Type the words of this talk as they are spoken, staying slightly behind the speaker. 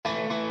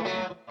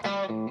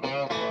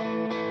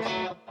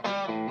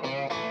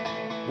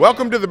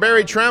Welcome to the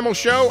Barry Trammell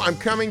Show. I'm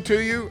coming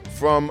to you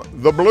from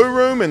the Blue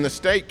Room in the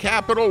state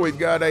capitol. We've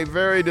got a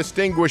very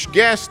distinguished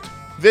guest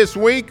this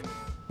week.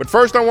 But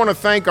first, I want to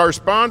thank our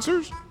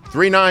sponsors,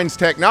 3-9's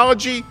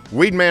Technology,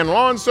 Weedman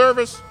Lawn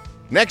Service,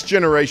 Next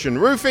Generation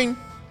Roofing,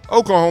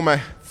 Oklahoma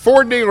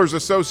Ford Dealers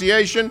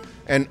Association,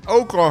 and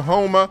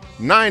Oklahoma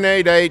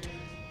 988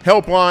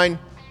 Helpline.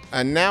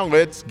 And now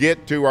let's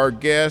get to our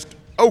guest,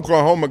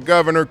 Oklahoma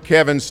Governor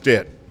Kevin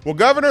Stitt. Well,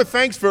 Governor,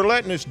 thanks for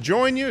letting us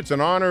join you. It's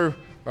an honor.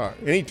 To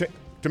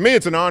me,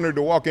 it's an honor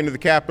to walk into the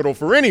Capitol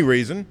for any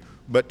reason,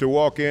 but to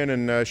walk in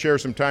and share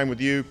some time with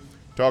you,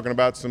 talking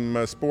about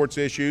some sports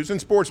issues and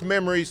sports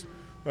memories.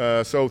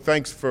 So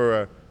thanks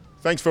for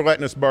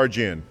letting us barge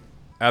in.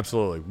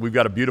 Absolutely. We've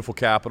got a beautiful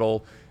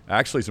Capitol.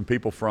 Actually, some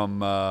people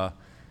from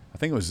I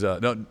think it was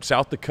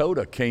South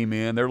Dakota came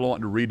in. They're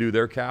wanting to redo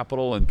their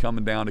Capitol and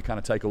coming down to kind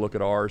of take a look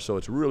at ours. So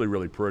it's really,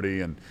 really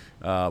pretty, and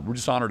we're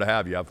just honored to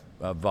have you.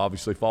 I've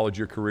obviously followed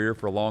your career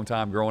for a long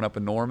time growing up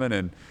in Norman,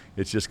 and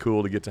it's just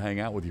cool to get to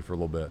hang out with you for a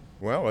little bit.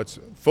 Well, it's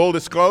full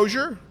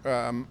disclosure.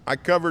 I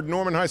covered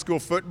Norman High School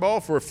football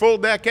for a full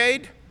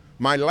decade.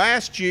 My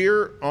last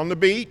year on the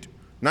beat,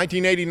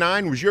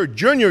 1989, was your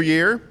junior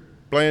year,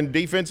 playing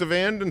defensive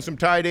end and some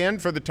tight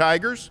end for the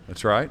Tigers.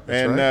 That's right.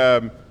 That's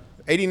right.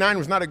 89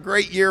 was not a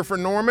great year for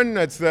Norman.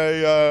 That's for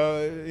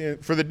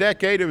the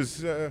decade. It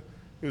was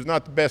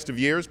not the best of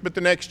years. But the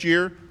next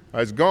year,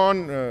 I was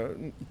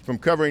gone from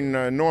covering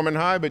Norman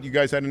High. But you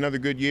guys had another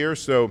good year.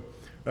 So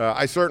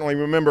I certainly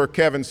remember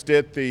Kevin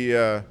Stitt,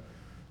 the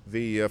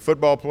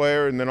football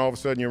player, and then all of a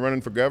sudden you're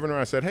running for governor.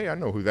 I said, hey, I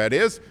know who that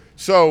is.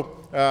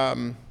 So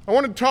I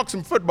wanted to talk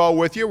some football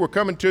with you. We're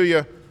coming to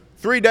you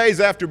 3 days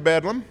after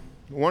Bedlam.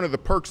 One of the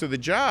perks of the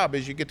job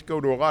is you get to go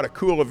to a lot of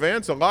cool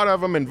events. A lot of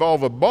them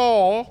involve a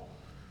ball.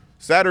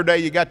 Saturday,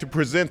 you got to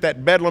present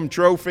that Bedlam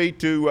trophy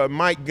to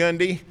Mike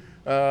Gundy.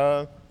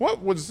 How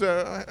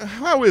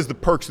is the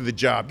perks of the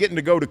job? Getting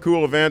to go to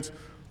cool events,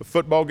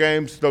 football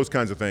games, those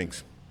kinds of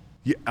things.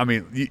 Yeah, I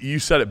mean, you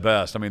said it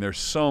best. I mean, there's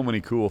so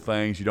many cool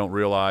things you don't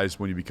realize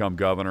when you become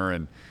governor,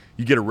 and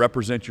you get to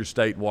represent your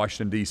state in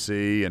Washington,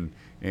 D.C., and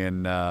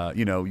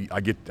you know,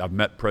 I've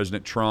met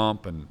President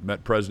Trump and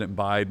met President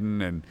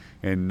Biden,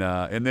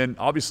 and then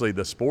obviously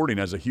the sporting,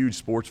 as a huge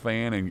sports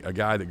fan and a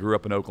guy that grew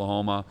up in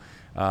Oklahoma,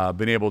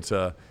 been able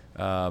to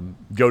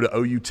go to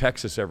OU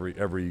Texas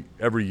every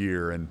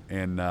year,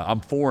 and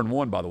I'm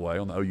 4-1, by the way,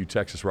 on the OU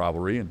Texas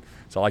rivalry, and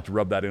so I like to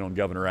rub that in on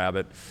Governor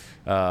Abbott.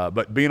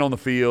 But being on the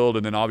field,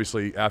 and then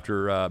obviously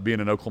after being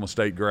an Oklahoma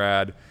State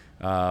grad,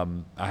 I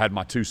had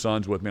my two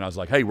sons with me, and I was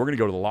like, hey, we're going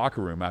to go to the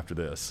locker room after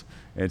this.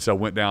 And so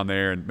went down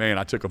there, and man,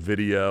 I took a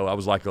video. I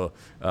was like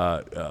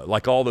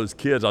like all those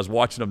kids. I was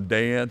watching them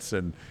dance,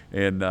 and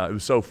it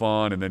was so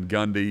fun. And then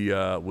Gundy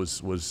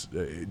was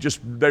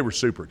just, they were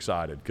super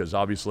excited because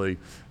obviously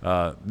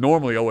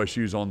normally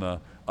OSU's on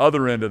the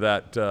other end of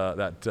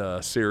that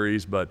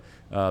series, but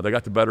they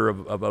got the better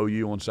of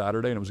OU on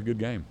Saturday, and it was a good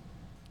game.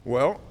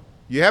 Well,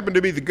 you happen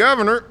to be the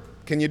governor.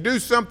 Can you do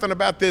something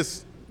about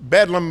this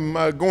Bedlam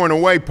going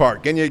away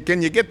part? Can you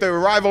get the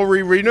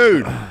rivalry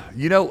renewed?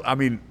 You know, I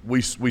mean,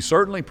 we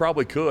certainly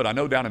probably could. I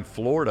know down in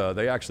Florida,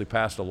 they actually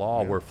passed a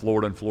law where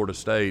Florida and Florida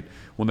State,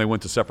 when they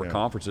went to separate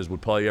conferences,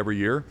 would play every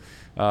year.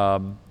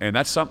 And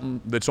that's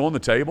something that's on the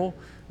table.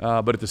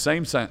 But at the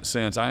same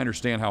sense, I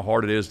understand how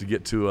hard it is to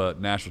get to a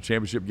national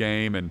championship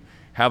game, and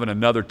having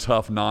another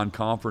tough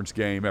non-conference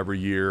game every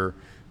year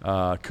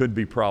could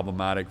be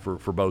problematic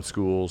for both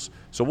schools.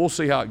 So we'll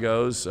see how it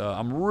goes.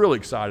 I'm really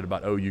excited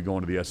about OU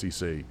going to the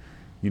SEC.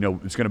 You know,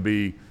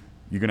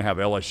 you're going to have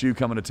LSU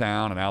coming to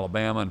town, and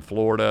Alabama and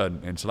Florida,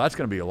 and so that's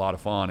going to be a lot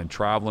of fun, and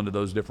traveling to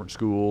those different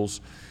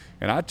schools.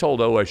 And I told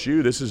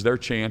OSU this is their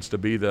chance to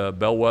be the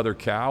bellwether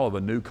cow of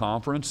a new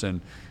conference, and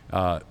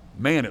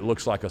man, it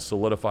looks like a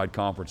solidified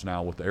conference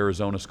now with the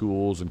Arizona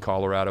schools and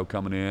Colorado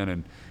coming in,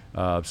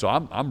 and so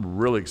I'm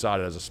really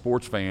excited as a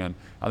sports fan.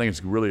 I think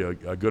it's really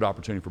a good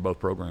opportunity for both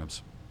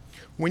programs.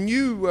 When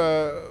you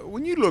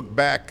look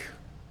back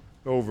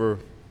over,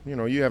 you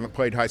know, you haven't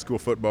played high school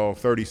football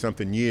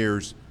 30-something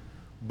years,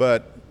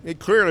 but it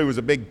clearly was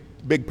a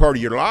big part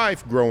of your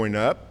life growing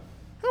up.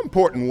 How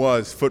important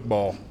was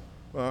football?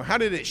 How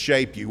did it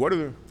shape you? What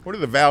are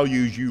the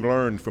values you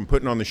learned from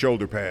putting on the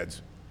shoulder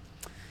pads?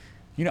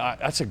 You know,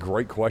 that's a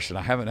great question.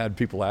 I haven't had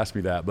people ask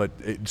me that, but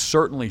it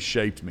certainly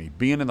shaped me.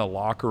 Being in the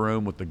locker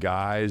room with the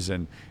guys,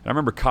 and I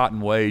remember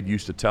Cotton Wade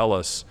used to tell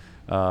us,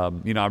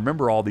 you know, I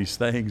remember all these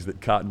things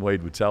that Cotton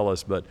Wade would tell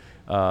us, but,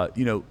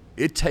 you know,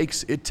 it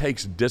takes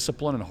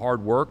discipline and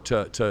hard work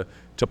to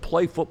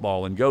play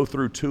football and go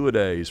through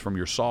two-a-days from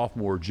your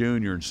sophomore,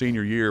 junior, and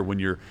senior year when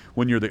you're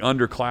the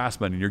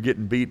underclassman and you're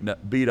getting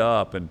beat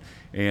up and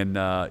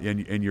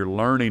you're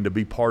learning to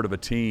be part of a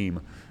team.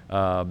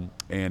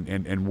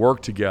 And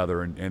work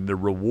together, and the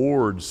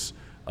rewards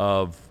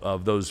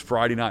of those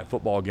Friday night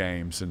football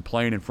games and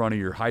playing in front of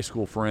your high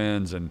school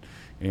friends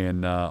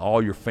and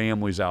all your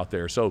families out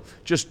there. So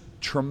just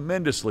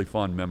tremendously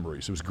fun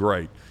memories. It was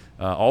great.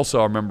 Also,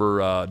 I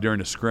remember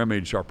during a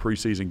scrimmage, our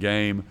preseason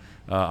game,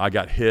 I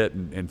got hit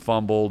and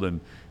fumbled,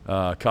 and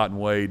Cotton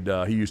Wade,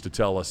 he used to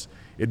tell us,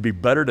 it'd be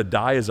better to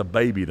die as a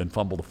baby than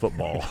fumble the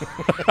football.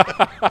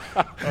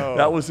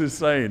 That was his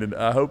saying, and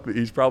I hope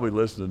he's probably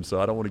listening, so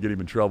I don't want to get him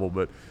in trouble.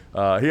 But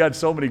he had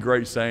so many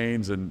great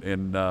sayings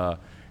in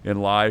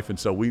life, and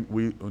so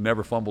we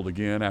never fumbled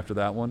again after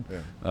that one.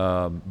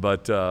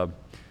 Yeah.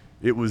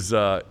 It was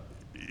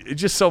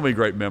just so many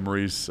great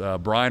memories.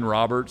 Brian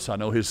Roberts, I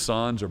know his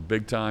sons are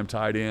big-time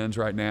tight ends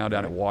right now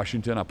down at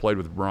Washington. I played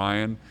with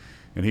Brian,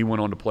 and he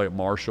went on to play at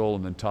Marshall,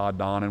 and then Todd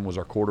Donnan was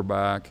our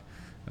quarterback.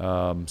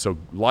 So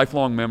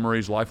lifelong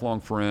memories, lifelong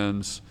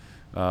friends,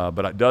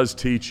 but it does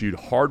teach you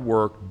hard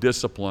work,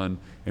 discipline,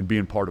 and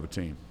being part of a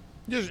team.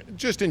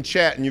 Just in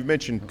chatting, you've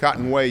mentioned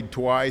Cotton Wade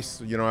twice.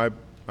 You know,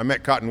 I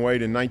met Cotton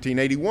Wade in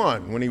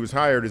 1981 when he was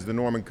hired as the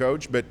Norman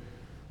coach, but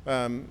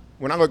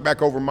when I look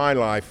back over my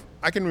life,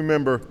 I can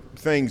remember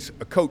things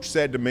a coach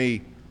said to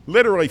me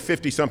literally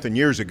 50-something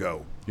years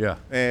ago. Yeah.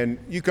 And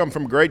you come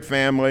from a great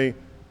family.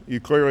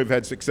 You clearly have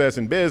had success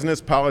in business,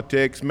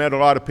 politics, met a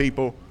lot of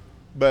people,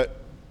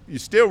 but you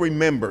still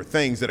remember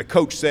things that a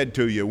coach said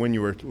to you when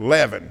you were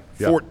 11,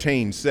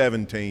 14,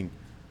 17.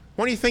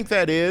 What do you think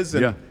that is?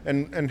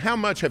 And how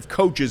much have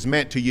coaches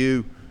meant to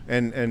you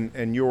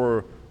and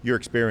your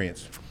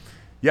experience?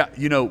 Yeah,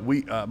 you know,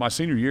 my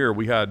senior year,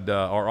 we had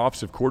our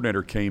offensive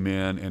coordinator came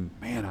in, and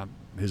man,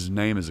 his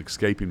name is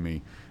escaping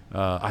me.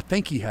 I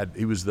think he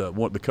was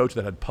the coach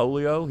that had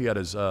polio. He had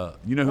his,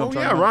 you know who I'm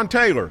talking about? Ron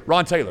Taylor.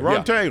 Ron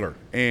Taylor. Taylor.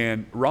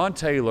 And Ron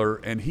Taylor,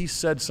 and he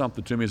said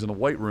something to me as in the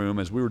weight room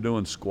as we were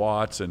doing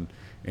squats,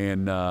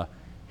 and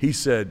he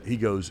said, he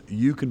goes,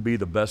 you can be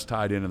the best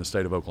tight end in the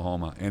state of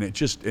Oklahoma. And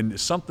it's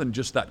something,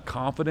 just that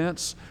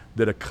confidence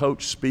that a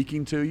coach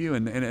speaking to you,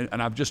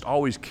 and I've just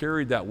always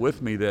carried that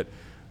with me, that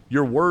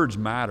your words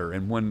matter.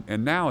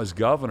 And now as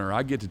governor,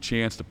 I get the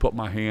chance to put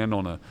my hand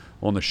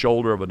on the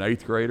shoulder of an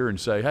 8th grader and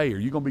say, hey, are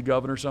you going to be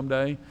governor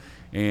someday?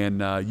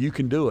 And you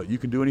can do it. You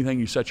can do anything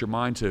you set your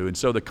mind to. And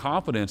so the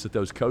confidence that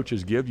those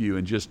coaches give you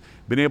and just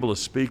being able to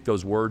speak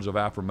those words of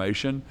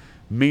affirmation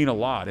mean a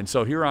lot. And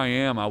so here I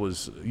am. I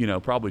was,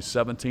 probably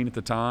 17 at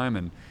the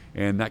time,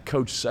 and that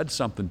coach said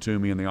something to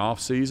me in the off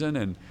season,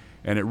 and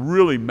it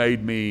really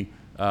made me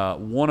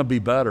want to be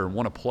better,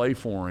 want to play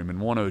for him, and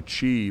want to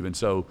achieve. And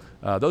so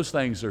those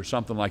things are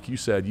something, like you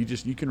said,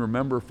 you can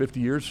remember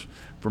 50 years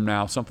from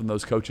now something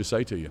those coaches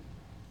say to you.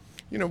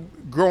 You know,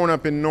 growing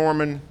up in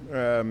Norman,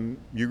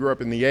 you grew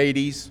up in the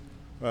 80s.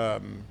 What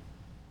are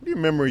your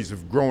memories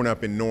of growing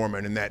up in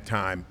Norman in that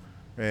time?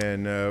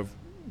 And of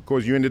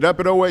course, you ended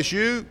up at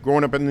OSU.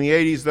 Growing up in the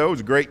 80s, though, it was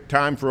a great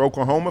time for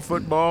Oklahoma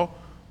football.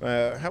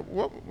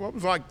 What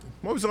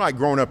was it like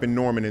growing up in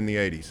Norman in the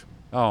 80s?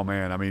 Oh,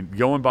 man, I mean,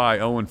 going by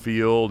Owen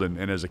Field, and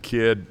as a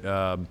kid,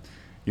 I'm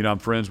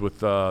friends with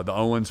the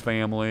Owens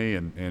family,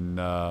 and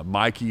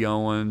Mikey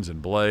Owens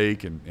and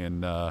Blake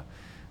and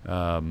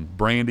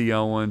Brandy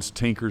Owens,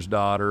 Tinker's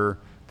daughter.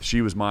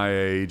 She was my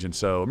age, and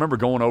so I remember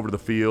going over to the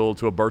field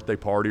to a birthday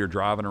party or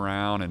driving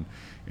around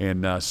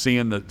and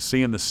seeing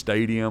the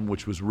stadium,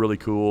 which was really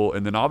cool.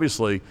 And then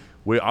obviously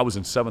I was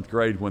in 7th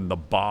grade when the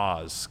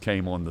Boz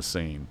came on the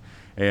scene,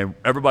 and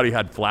everybody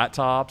had flat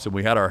tops, and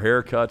we had our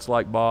haircuts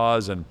like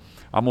Boz. And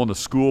I'm on the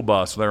school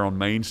bus there on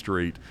Main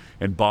Street,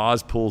 and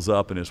Boz pulls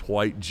up in his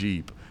white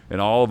Jeep, and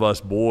all of us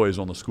boys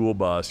on the school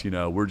bus,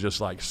 we're just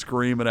like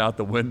screaming out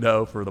the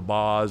window for the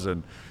Boz,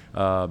 and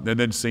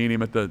then seeing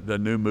him at the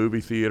new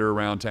movie theater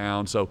around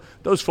town. So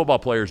those football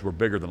players were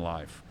bigger than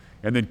life.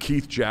 And then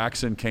Keith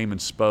Jackson came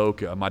and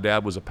spoke. My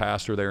dad was a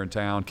pastor there in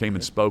town, came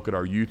and spoke at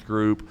our youth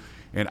group.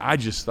 And I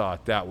just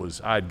thought that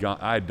was, I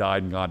had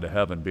died and gone to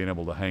heaven being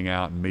able to hang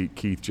out and meet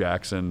Keith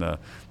Jackson,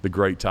 the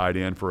great tight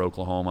end for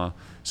Oklahoma.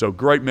 So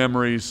great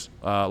memories.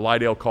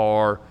 Lydell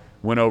Carr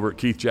went over,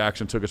 Keith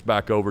Jackson took us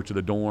back over to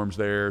the dorms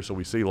there. So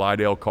we see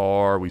Lydell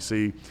Carr, we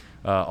see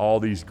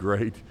all these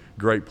great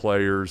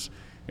players.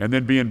 And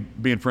then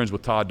being friends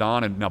with Todd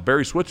Donnan. Now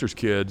Barry Switzer's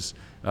kids,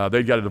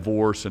 they'd got a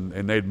divorce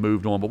and they'd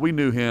moved on. But we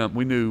knew him.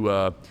 We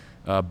knew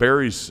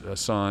Barry's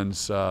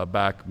sons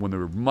back when they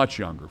were much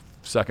younger,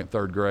 2nd,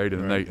 3rd grade,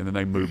 and then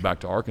they moved back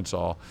to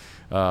Arkansas.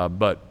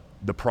 But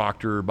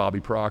the Bobby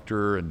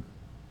Proctor, and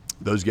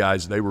those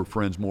guys, they were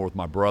friends more with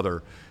my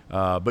brother.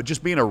 But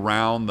just being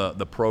around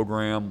the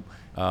program,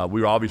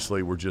 we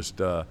obviously were just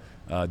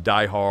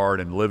die hard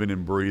and living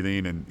and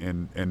breathing,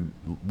 and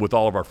with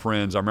all of our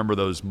friends. I remember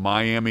those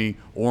Miami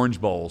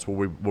Orange Bowls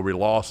where we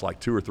lost like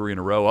 2 or 3 in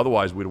a row.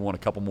 Otherwise, we'd have won a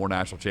couple more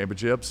national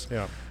championships.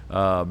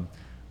 Yeah.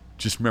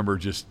 Just remember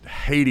just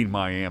hating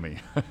Miami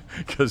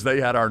because they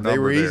had our number. They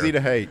were there. Easy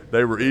to hate.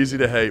 They were easy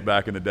to hate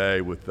back in the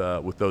day with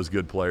those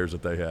good players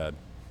that they had.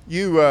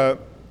 You, of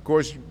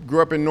course,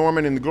 grew up in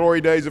Norman in the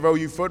glory days of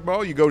OU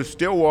football. You go to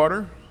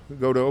Stillwater,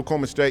 go to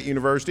Oklahoma State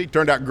University.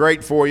 Turned out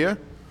great for you.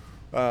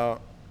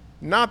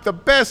 Not the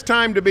best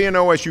time to be an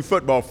OSU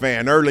football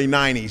fan, early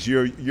 90s,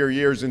 your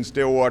years in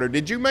Stillwater.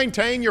 Did you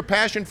maintain your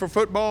passion for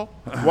football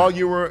while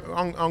you were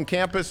on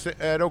campus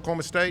at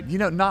Oklahoma State? You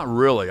know, not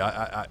really.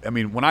 I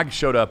mean, when I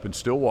showed up in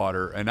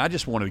Stillwater, and I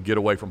just wanted to get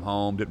away from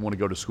home, didn't want to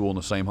go to school in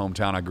the same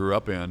hometown I grew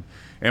up in,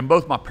 and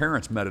both my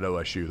parents met at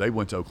OSU. They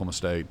went to Oklahoma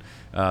State.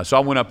 So I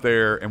went up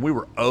there, and we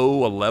were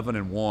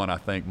 0-11-1, I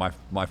think,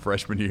 my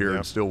freshman year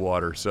in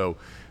Stillwater. So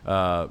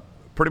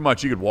pretty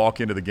much you could walk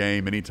into the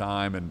game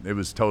anytime, and it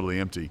was totally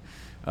empty.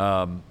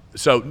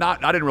 So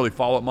I didn't really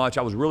follow it much.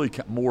 I was really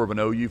more of an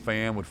OU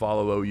fan, would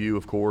follow OU,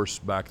 of course,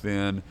 back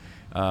then.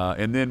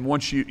 And then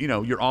once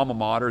your alma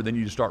mater, then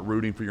you just start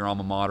rooting for your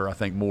alma mater, I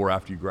think, more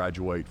after you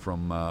graduate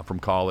from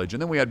college.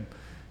 And then we had,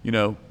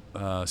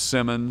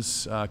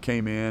 Simmons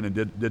came in and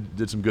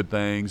did some good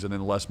things, and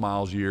then Les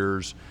Miles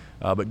years.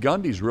 But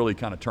Gundy's really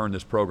kind of turned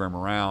this program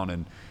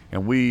around,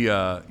 and we,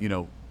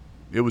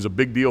 it was a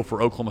big deal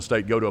for Oklahoma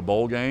State to go to a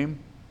bowl game,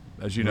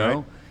 as you know.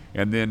 Right.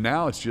 And then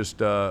now it's just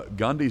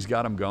Gundy's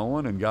got them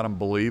going and got them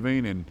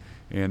believing,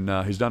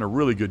 and he's done a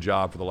really good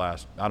job for the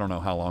last, I don't know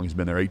how long he's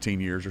been there, 18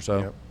 years or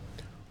so.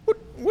 Yep.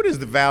 What is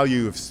the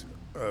value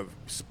of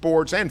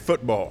sports and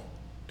football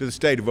to the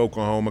state of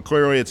Oklahoma?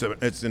 Clearly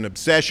it's an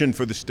obsession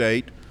for the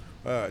state.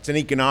 It's an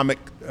economic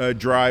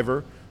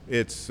driver.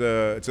 It's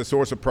a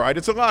source of pride.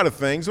 It's a lot of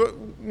things.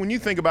 When you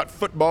think about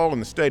football in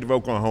the state of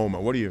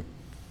Oklahoma,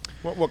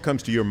 what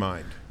comes to your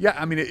mind? Yeah,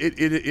 I mean, it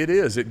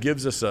is. It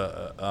gives us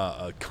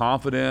a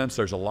confidence.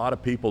 There's a lot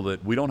of people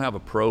that we don't have a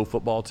pro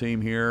football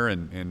team here,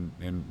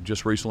 and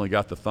just recently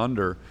got the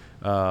Thunder.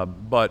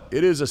 But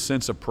it is a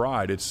sense of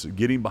pride. It's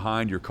getting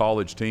behind your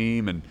college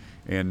team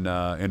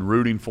and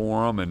rooting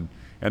for them,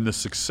 and the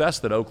success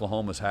that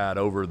Oklahoma's had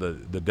over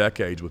the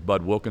decades with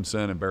Bud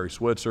Wilkinson and Barry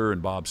Switzer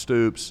and Bob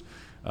Stoops.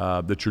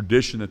 The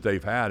tradition that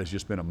they've had has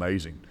just been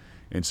amazing.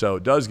 And so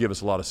it does give us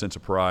a lot of sense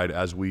of pride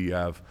as we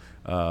have,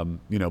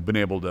 been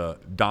able to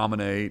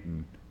dominate,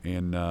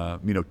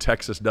 and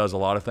Texas does a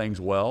lot of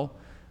things well,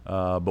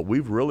 but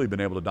we've really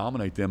been able to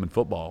dominate them in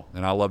football.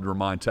 And I love to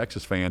remind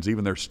Texas fans,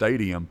 even their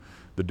stadium,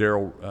 the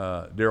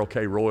Darrell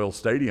K. Royal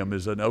Stadium,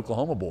 is an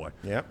Oklahoma boy.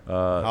 Yep,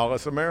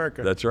 Hollis,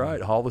 America. That's right,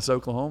 Hollis,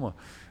 Oklahoma.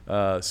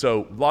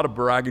 So a lot of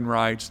bragging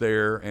rights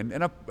there,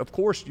 and of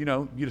course,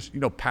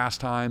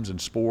 pastimes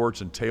and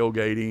sports and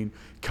tailgating,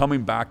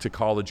 coming back to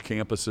college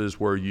campuses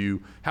where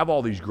you have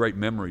all these great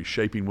memories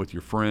shaping with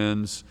your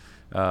friends.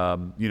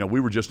 We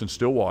were just in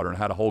Stillwater and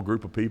had a whole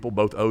group of people,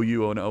 both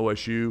OU and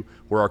OSU,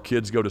 where our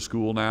kids go to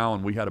school now,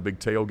 and we had a big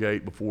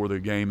tailgate before the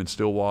game in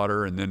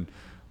Stillwater. And then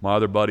my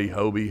other buddy,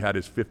 Hobie, had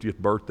his 50th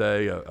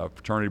birthday, a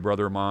fraternity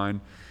brother of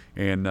mine.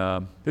 And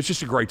it's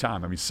just a great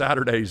time. I mean,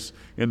 Saturdays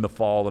in the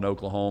fall in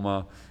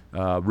Oklahoma,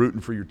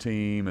 rooting for your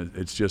team.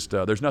 It's just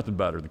there's nothing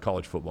better than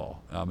college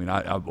football. I mean,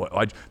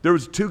 there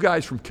was 2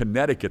 guys from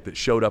Connecticut that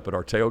showed up at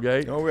our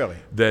tailgate. Oh, really?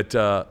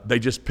 That they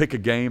just pick a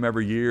game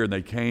every year, and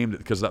they came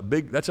because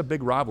that's a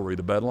big rivalry.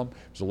 The Bedlam it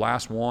was the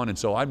last one, and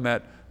so I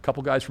met a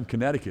couple guys from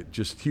Connecticut,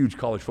 just huge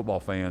college football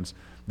fans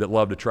that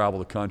love to travel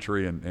the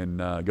country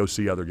and go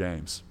see other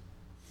games.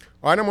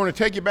 All right, I'm going to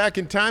take you back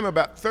in time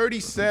about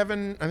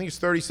 37, I think it's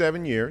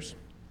 37 years.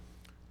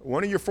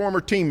 One of your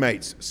former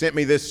teammates sent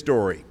me this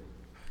story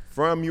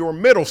from your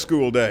middle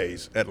school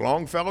days at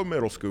Longfellow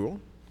Middle School.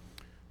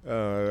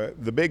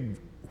 The big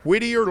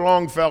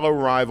Whittier-Longfellow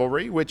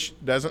rivalry, which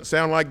doesn't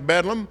sound like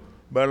Bedlam,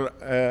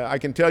 but I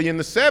can tell you in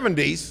the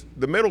 70s,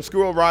 the middle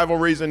school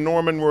rivalries in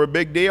Norman were a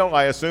big deal.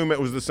 I assume it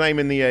was the same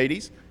in the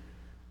 80s.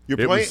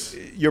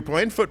 You're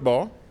playing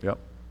football. Yep.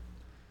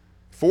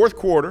 Fourth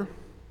quarter.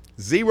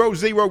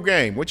 0-0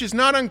 game, which is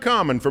not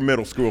uncommon for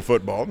middle school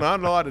football.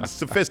 Not a lot of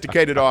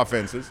sophisticated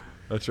offenses.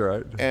 That's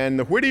right. And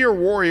the Whittier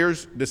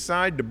Warriors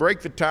decide to break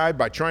the tie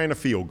by trying a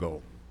field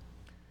goal.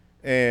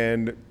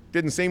 And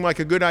didn't seem like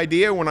a good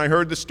idea when I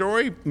heard the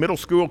story. Middle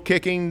school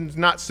kicking's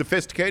not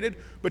sophisticated,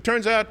 but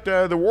turns out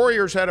the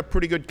Warriors had a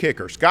pretty good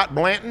kicker. Scott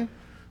Blanton,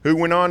 who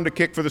went on to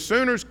kick for the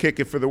Sooners, kick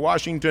it for the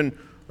Washington,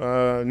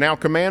 now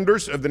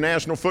Commanders of the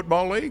National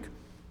Football League.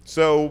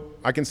 So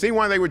I can see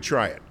why they would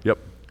try it. Yep.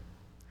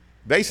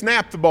 They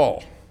snapped the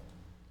ball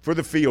for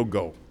the field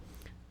goal.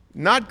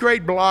 Not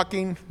great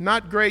blocking,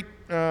 not great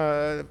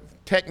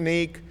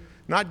technique,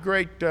 not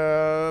great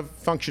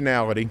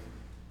functionality.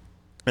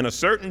 And a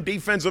certain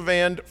defensive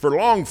end for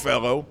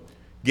Longfellow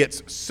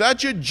gets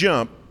such a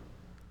jump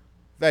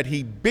that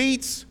he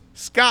beats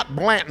Scott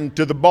Blanton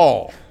to the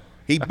ball.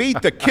 He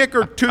beat the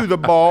kicker to the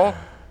ball,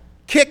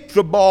 kicked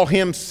the ball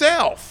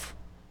himself,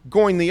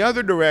 going the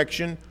other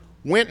direction,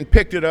 went and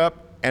picked it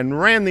up and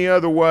ran the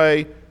other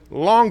way.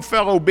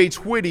 Longfellow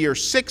beats Whittier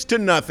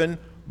 6-0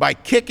 by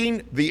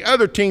kicking the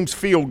other team's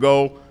field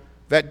goal.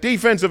 That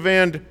defensive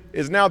end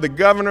is now the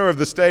governor of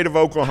the state of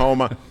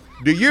Oklahoma.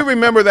 Do you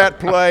remember that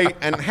play,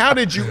 and how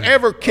did you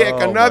ever kick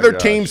another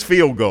team's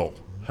field goal?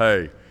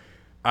 Hey,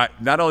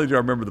 not only do I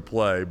remember the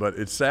play, but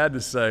it's sad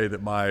to say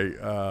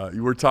that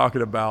you were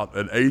talking about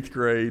an 8th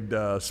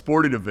grade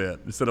sporting event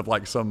instead of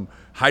like some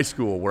high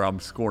school where I'm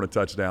scoring a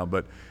touchdown.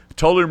 But I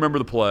totally remember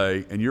the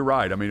play, and you're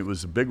right. I mean, it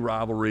was a big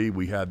rivalry.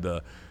 We had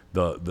the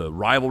the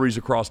rivalries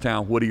across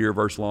town, Whittier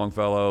versus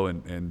Longfellow,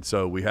 and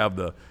so we have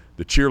the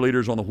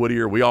cheerleaders on the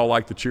Whittier. We all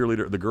like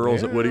the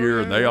girls at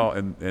Whittier, and they all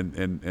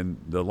and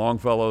the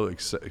Longfellow,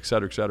 et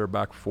cetera,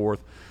 back and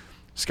forth.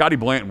 Scotty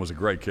Blanton was a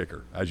great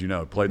kicker, as you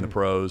know, played in the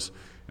pros.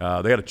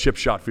 They had a chip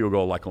shot field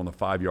goal like on the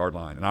 5-yard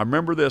line. And I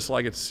remember this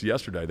like it's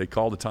yesterday. They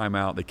called a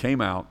timeout. They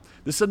came out.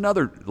 This is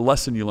another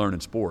lesson you learn in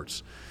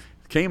sports.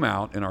 Came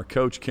out, and our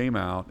coach came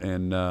out,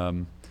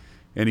 and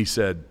he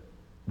said,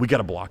 we got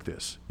to block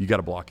this. You got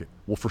to block it.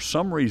 Well, for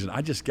some reason,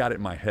 I just got it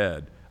in my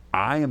head.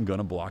 I am going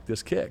to block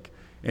this kick.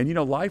 And, you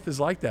know, life is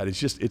like that.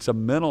 It's a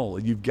mental,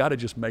 you've got to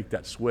just make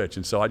that switch.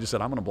 And so I just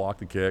said, I'm going to block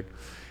the kick.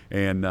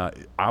 And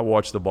I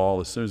watched the ball.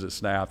 As soon as it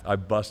snapped, I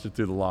busted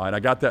through the line. I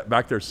got that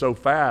back there so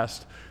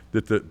fast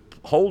that the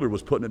holder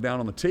was putting it down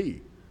on the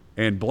tee.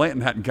 And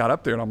Blanton hadn't got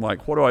up there, and I'm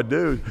like, what do I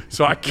do?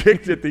 So I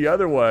kicked it the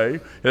other way.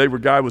 And the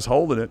guy was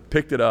holding it,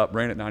 picked it up,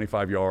 ran it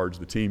 95 yards.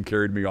 The team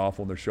carried me off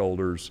on their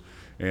shoulders.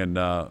 And,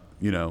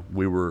 you know,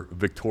 we were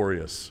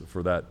victorious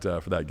for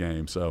that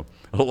game. So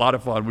a lot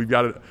of fun. We've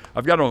got it.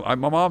 I've got it on.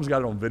 My mom's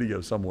got it on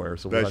video somewhere,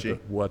 so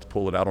we'll have to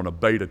pull it out on a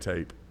beta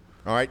tape.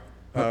 All right.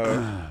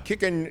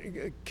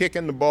 Kicking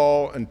the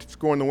ball and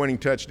scoring the winning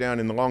touchdown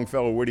in the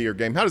Longfellow Whittier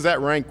game. How does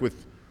that rank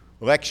with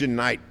election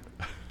night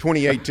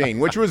 2018?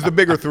 Which was the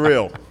bigger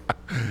thrill?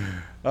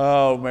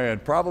 Oh man,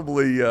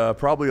 probably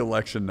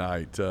election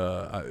night.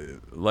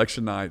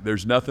 Election night.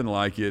 There's nothing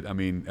like it. I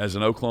mean, as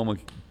an Oklahoma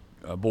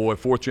boy,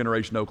 4th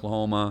generation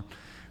Oklahoma.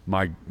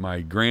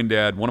 My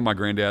granddad, one of my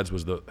granddads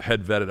was the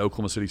head vet at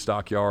Oklahoma City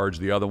Stockyards.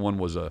 The other one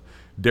was a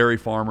dairy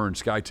farmer in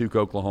Skiatook,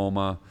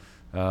 Oklahoma.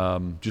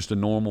 Just a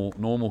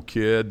normal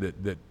kid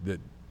that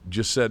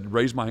just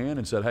raised my hand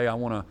and said, hey, I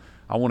want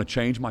to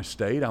change my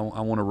state. I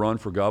want to run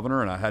for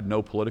governor, and I had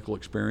no political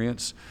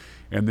experience.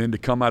 And then to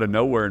come out of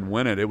nowhere and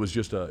win it, it was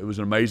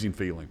an amazing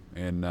feeling.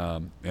 And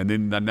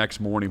then the next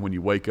morning when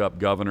you wake up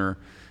governor,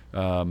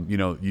 you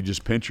know, you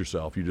just pinch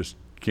yourself.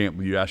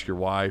 You ask your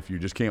wife, you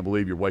just can't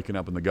believe you're waking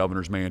up in the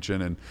governor's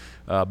mansion. And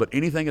but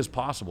anything is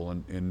possible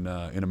in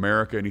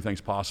America.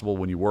 Anything's possible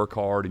when you work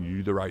hard and you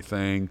do the right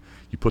thing.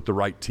 You put the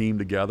right team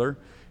together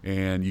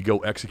and you go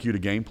execute a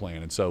game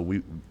plan. And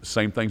so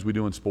same things we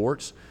do in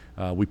sports.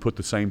 We put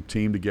the same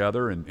team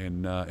together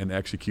and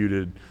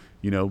executed.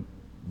 You know,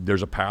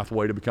 there's a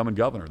pathway to becoming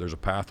governor. There's a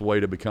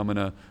pathway to becoming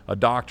a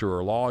doctor or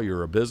a lawyer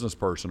or a business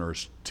person or a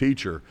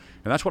teacher.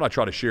 And that's what I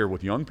try to share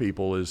with young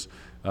people is,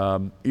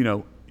 you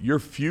know, your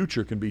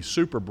future can be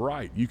super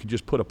bright. You can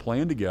just put a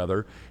plan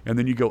together and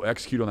then you go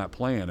execute on that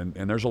plan.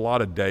 And there's a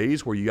lot of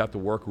days where you have to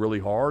work really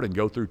hard and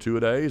go through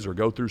 2-a-days or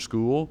go through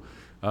school.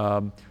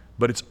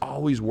 But it's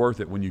always worth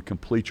it when you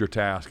complete your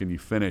task and you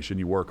finish and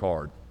you work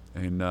hard.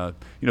 And,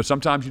 you know,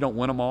 sometimes you don't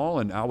win them all.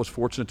 And I was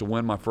fortunate to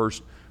win my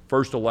first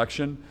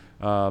election.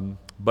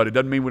 But it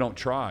doesn't mean we don't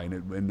try.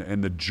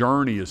 And the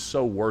journey is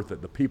so worth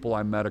it. The people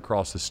I met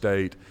across the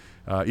state,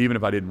 even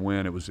if I didn't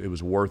win, it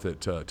was worth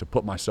it to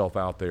put myself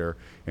out there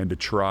and to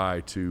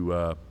try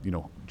to you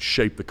know,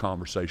 shape the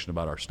conversation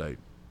about our state.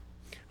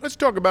 Let's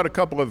talk about a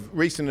couple of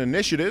recent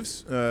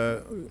initiatives.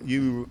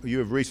 You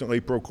have recently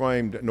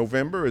proclaimed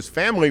November as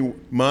Family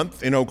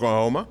Month in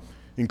Oklahoma,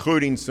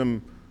 including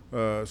some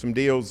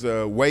deals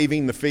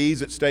waiving the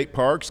fees at state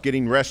parks,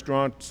 getting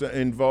restaurants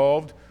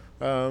involved.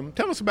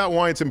 Tell us about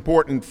why it's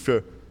important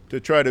to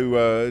try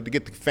to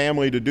get the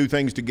family to do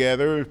things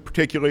together,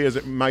 particularly as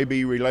it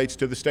maybe relates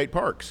to the state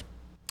parks.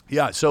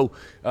 Yeah, so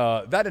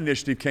that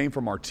initiative came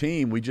from our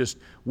team.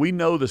 We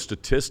know the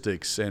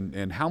statistics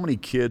and how many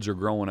kids are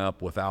growing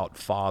up without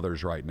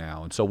fathers right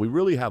now. And so we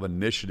really have an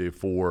initiative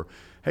for,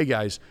 hey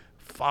guys,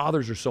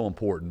 fathers are so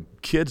important.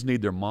 Kids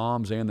need their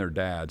moms and their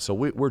dads. So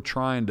we're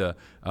trying to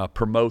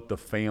promote the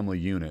family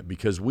unit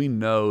because we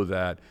know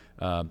that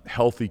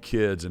healthy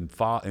kids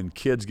and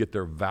kids get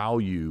their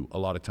value a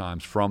lot of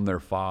times from their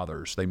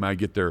fathers. They might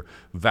get their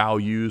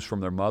values from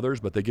their mothers,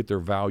 but they get their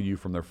value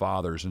from their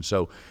fathers. And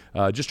so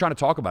just trying to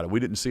talk about it. We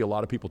didn't see a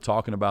lot of people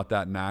talking about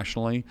that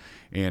nationally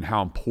and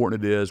how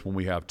important it is when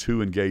we have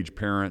 2 engaged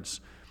parents,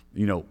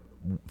 you know,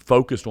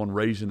 focused on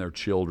raising their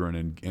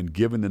children and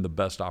giving them the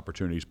best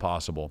opportunities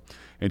possible.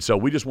 And so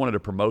we just wanted to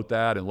promote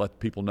that and let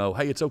people know,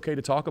 hey, it's okay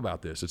to talk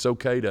about this. It's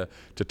okay to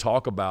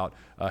talk about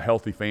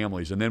healthy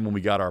families. And then when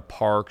we got our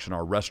parks and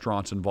our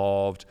restaurants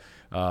involved,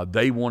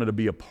 they wanted to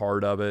be a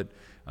part of it.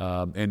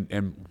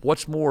 And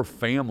what's more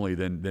family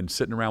than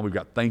sitting around? We've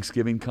got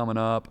Thanksgiving coming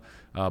up,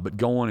 but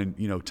going and,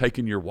 you know,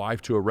 taking your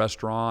wife to a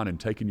restaurant and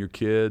taking your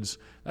kids.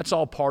 That's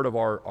all part of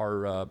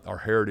our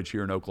heritage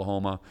here in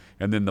Oklahoma.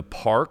 And then the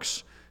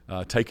parks.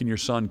 Taking your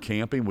son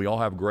camping. We all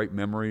have great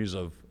memories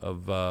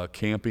of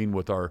camping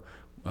with our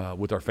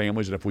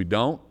families, and if we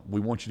don't, we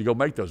want you to go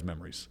make those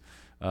memories.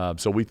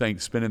 So we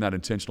think spending that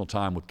intentional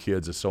time with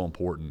kids is so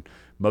important.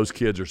 Most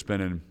kids are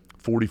spending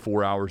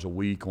 44 hours a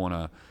week on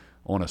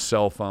a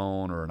cell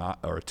phone or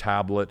a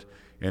tablet,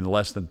 and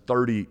less than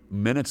 30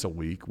 minutes a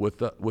week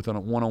with a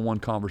one-on-one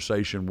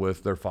conversation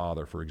with their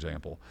father, for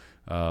example.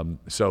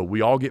 So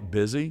we all get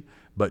busy.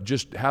 But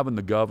just having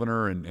the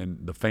governor and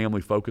the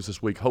family focus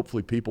this week,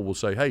 hopefully people will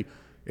say, hey,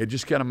 it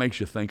just kind of makes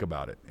you think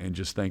about it and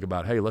just think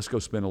about, hey, let's go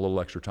spend a little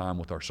extra time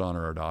with our son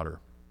or our daughter.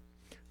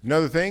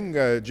 Another thing,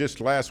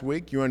 just last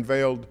week you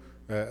unveiled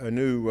a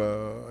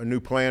new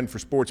plan for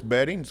sports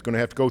betting. It's going to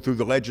have to go through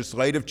the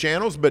legislative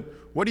channels, but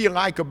what do you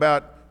like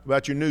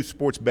about your new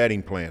sports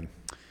betting plan?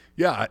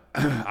 Yeah,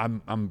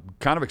 I'm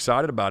kind of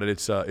excited about it.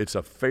 It's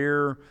a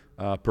fair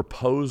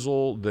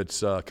proposal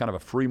that's kind of a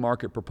free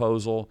market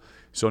proposal.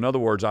 So in other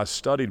words, I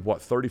studied what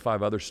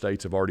 35 other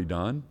states have already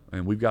done,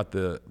 and we've got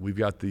the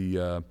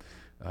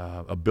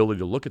ability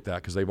to look at that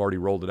because they've already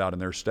rolled it out in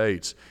their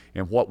states.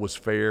 And what was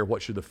fair?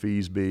 What should the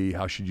fees be?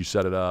 How should you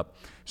set it up?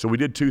 So we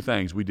did two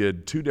things. We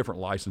did two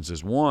different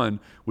licenses. One,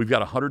 we've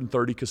got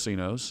 130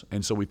 casinos,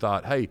 and so we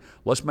thought, hey,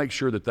 let's make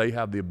sure that they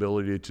have the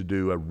ability to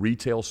do a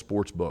retail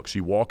sports book. So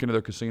you walk into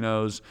their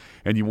casinos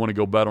and you want to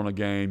go bet on a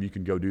game, you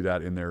can go do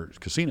that in their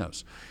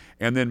casinos.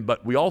 And then,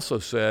 but we also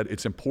said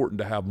it's important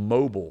to have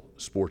mobile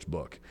sports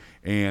book.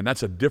 And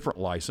that's a different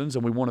license,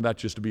 and we wanted that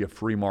just to be a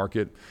free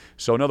market.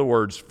 So in other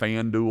words,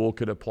 FanDuel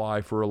could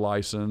apply for a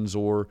license,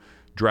 or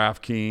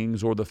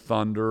DraftKings, or the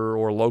Thunder,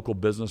 or a local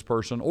business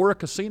person, or a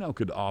casino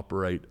could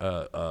operate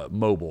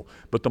mobile.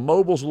 But the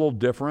mobile's a little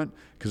different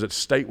because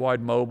it's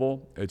statewide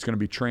mobile. It's going to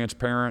be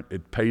transparent.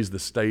 It pays the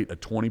state a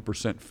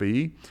 20%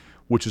 fee,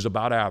 which is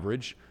about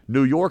average.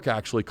 New York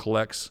actually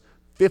collects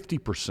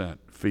 50%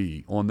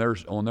 fee on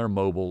their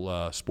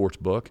mobile sports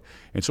book,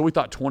 and so we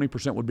thought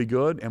 20% would be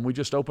good, and we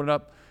just opened it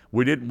up.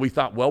 We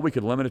thought, well, we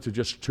could limit it to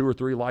just 2 or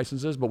 3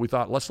 licenses, but we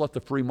thought, let's let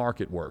the free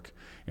market work.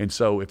 And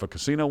so if a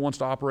casino wants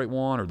to operate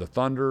one, or the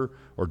Thunder,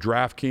 or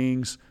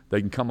DraftKings,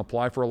 they can come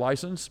apply for a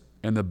license,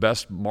 and the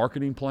best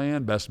marketing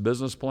plan, best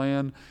business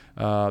plan,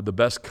 the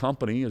best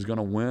company is going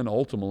to win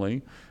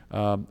ultimately.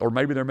 Or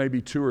maybe there may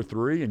be 2 or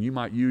 3, and you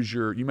may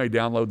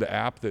download the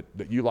app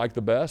that you like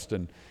the best,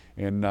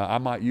 and I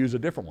might use a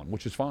different one,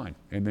 which is fine.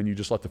 And then you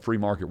just let the free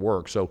market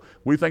work. So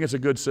we think it's a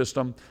good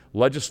system.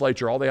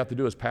 Legislature, all they have to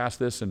do is pass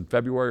this in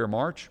February or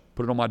March,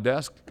 put it on my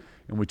desk,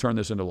 and we turn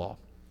this into law.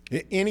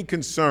 Any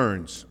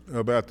concerns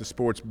about the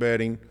sports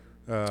betting?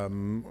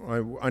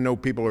 I know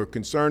people are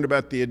concerned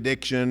about the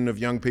addiction of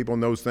young people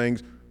and those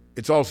things.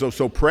 It's also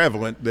so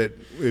prevalent that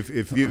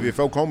if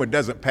Oklahoma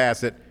doesn't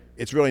pass it,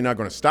 it's really not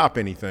going to stop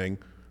anything.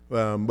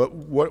 But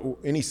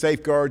any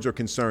safeguards or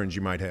concerns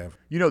you might have?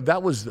 You know,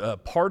 that was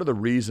part of the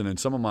reason in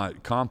some of my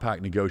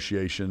compact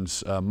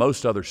negotiations.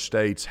 Most other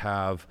states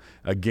have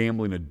a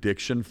gambling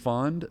addiction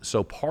fund,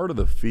 so part of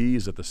the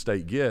fees that the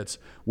state gets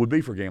would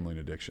be for gambling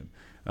addiction.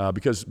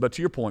 But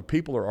to your point,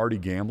 people are already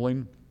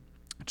gambling.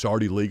 It's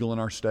already legal in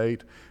our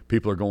state.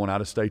 People are going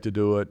out of state to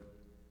do it.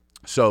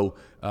 So,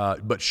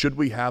 but should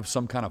we have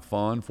some kind of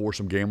fund for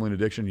some gambling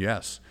addiction?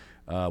 Yes.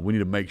 We need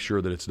to make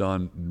sure that it's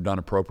done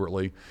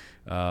appropriately.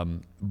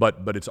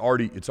 But it's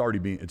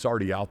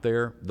already out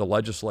there. The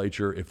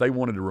legislature, if they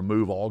wanted to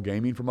remove all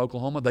gaming from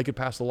Oklahoma, they could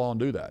pass the law and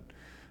do that.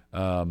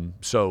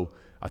 So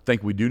I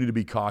think we do need to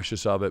be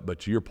cautious of it. But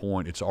to your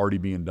point, it's already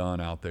being done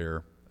out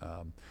there.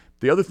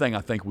 The other thing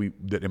I think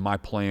that in my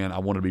plan I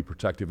want to be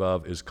protective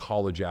of is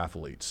college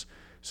athletes.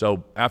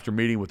 So after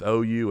meeting with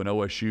OU and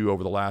OSU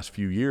over the last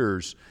few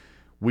years,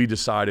 we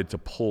decided to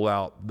pull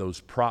out those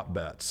prop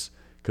bets,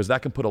 because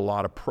that can put a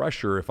lot of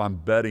pressure if I'm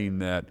betting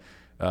that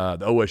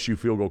the OSU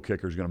field goal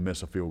kicker is going to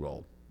miss a field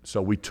goal.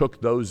 So we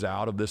took those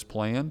out of this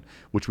plan,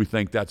 which we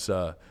think that's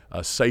a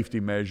safety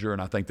measure,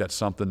 and I think that's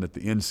something that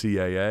the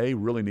NCAA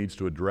really needs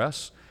to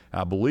address.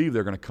 I believe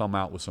they're going to come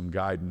out with some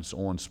guidance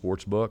on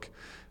sportsbook,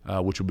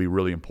 which will be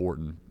really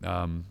important.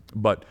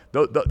 But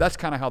that's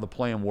kind of how the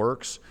plan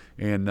works,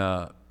 and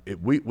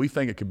we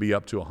think it could be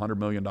up to $100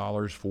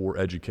 million for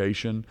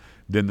education.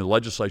 Then the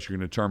legislature can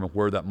determine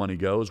where that money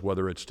goes,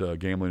 whether it's to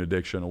gambling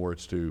addiction or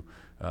it's to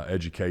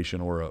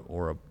education or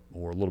a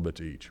little bit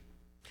to each.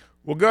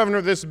 Well,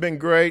 Governor, this has been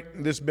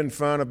great. This has been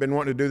fun. I've been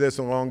wanting to do this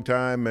a long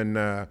time, and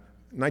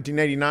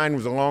 1989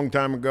 was a long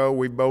time ago.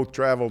 We've both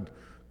traveled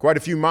quite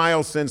a few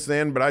miles since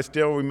then, but I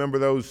still remember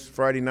those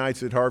Friday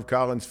nights at Harv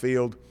Collins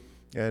Field,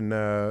 and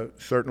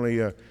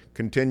certainly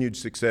continued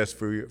success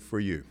for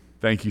you.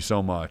 Thank you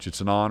so much. It's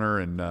an honor,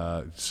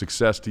 and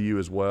success to you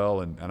as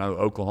well. And I know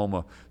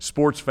Oklahoma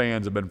sports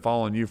fans have been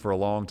following you for a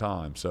long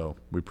time, so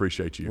we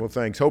appreciate you. Well,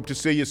 thanks. Hope to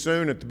see you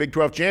soon at the Big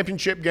 12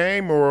 Championship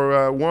game,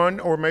 or one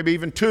or maybe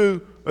even 2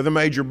 of the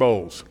major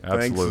bowls.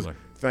 Absolutely.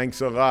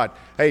 Thanks a lot.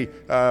 Hey,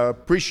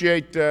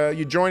 appreciate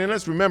you joining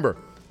us. Remember,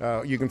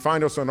 you can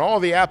find us on all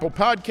the Apple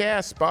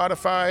Podcasts,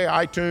 Spotify,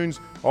 iTunes,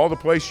 all the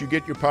places you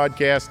get your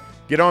podcasts.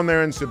 Get on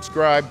there and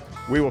subscribe.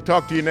 We will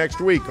talk to you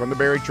next week on The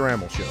Barry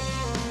Trammell Show.